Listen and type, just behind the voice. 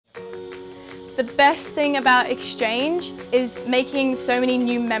The best thing about exchange is making so many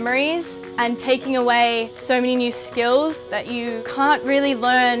new memories and taking away so many new skills that you can't really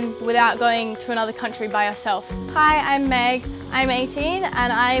learn without going to another country by yourself. Hi, I'm Meg. I'm 18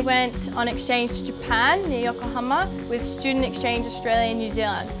 and I went on exchange to Japan near Yokohama with Student Exchange Australia and New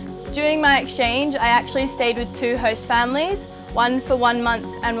Zealand. During my exchange, I actually stayed with 2 host families, one for 1 month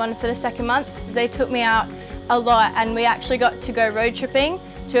and one for the second month. They took me out a lot and we actually got to go road tripping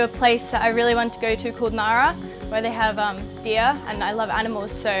to a place that I really wanted to go to called Nara, where they have deer, and I love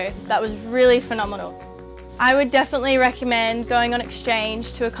animals, so that was really phenomenal. I would definitely recommend going on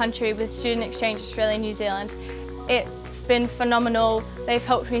exchange to a country with Student Exchange Australia and New Zealand. It's been phenomenal. They've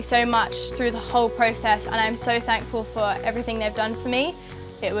helped me so much through the whole process and I'm so thankful for everything they've done for me.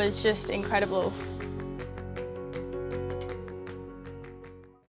 It was just incredible.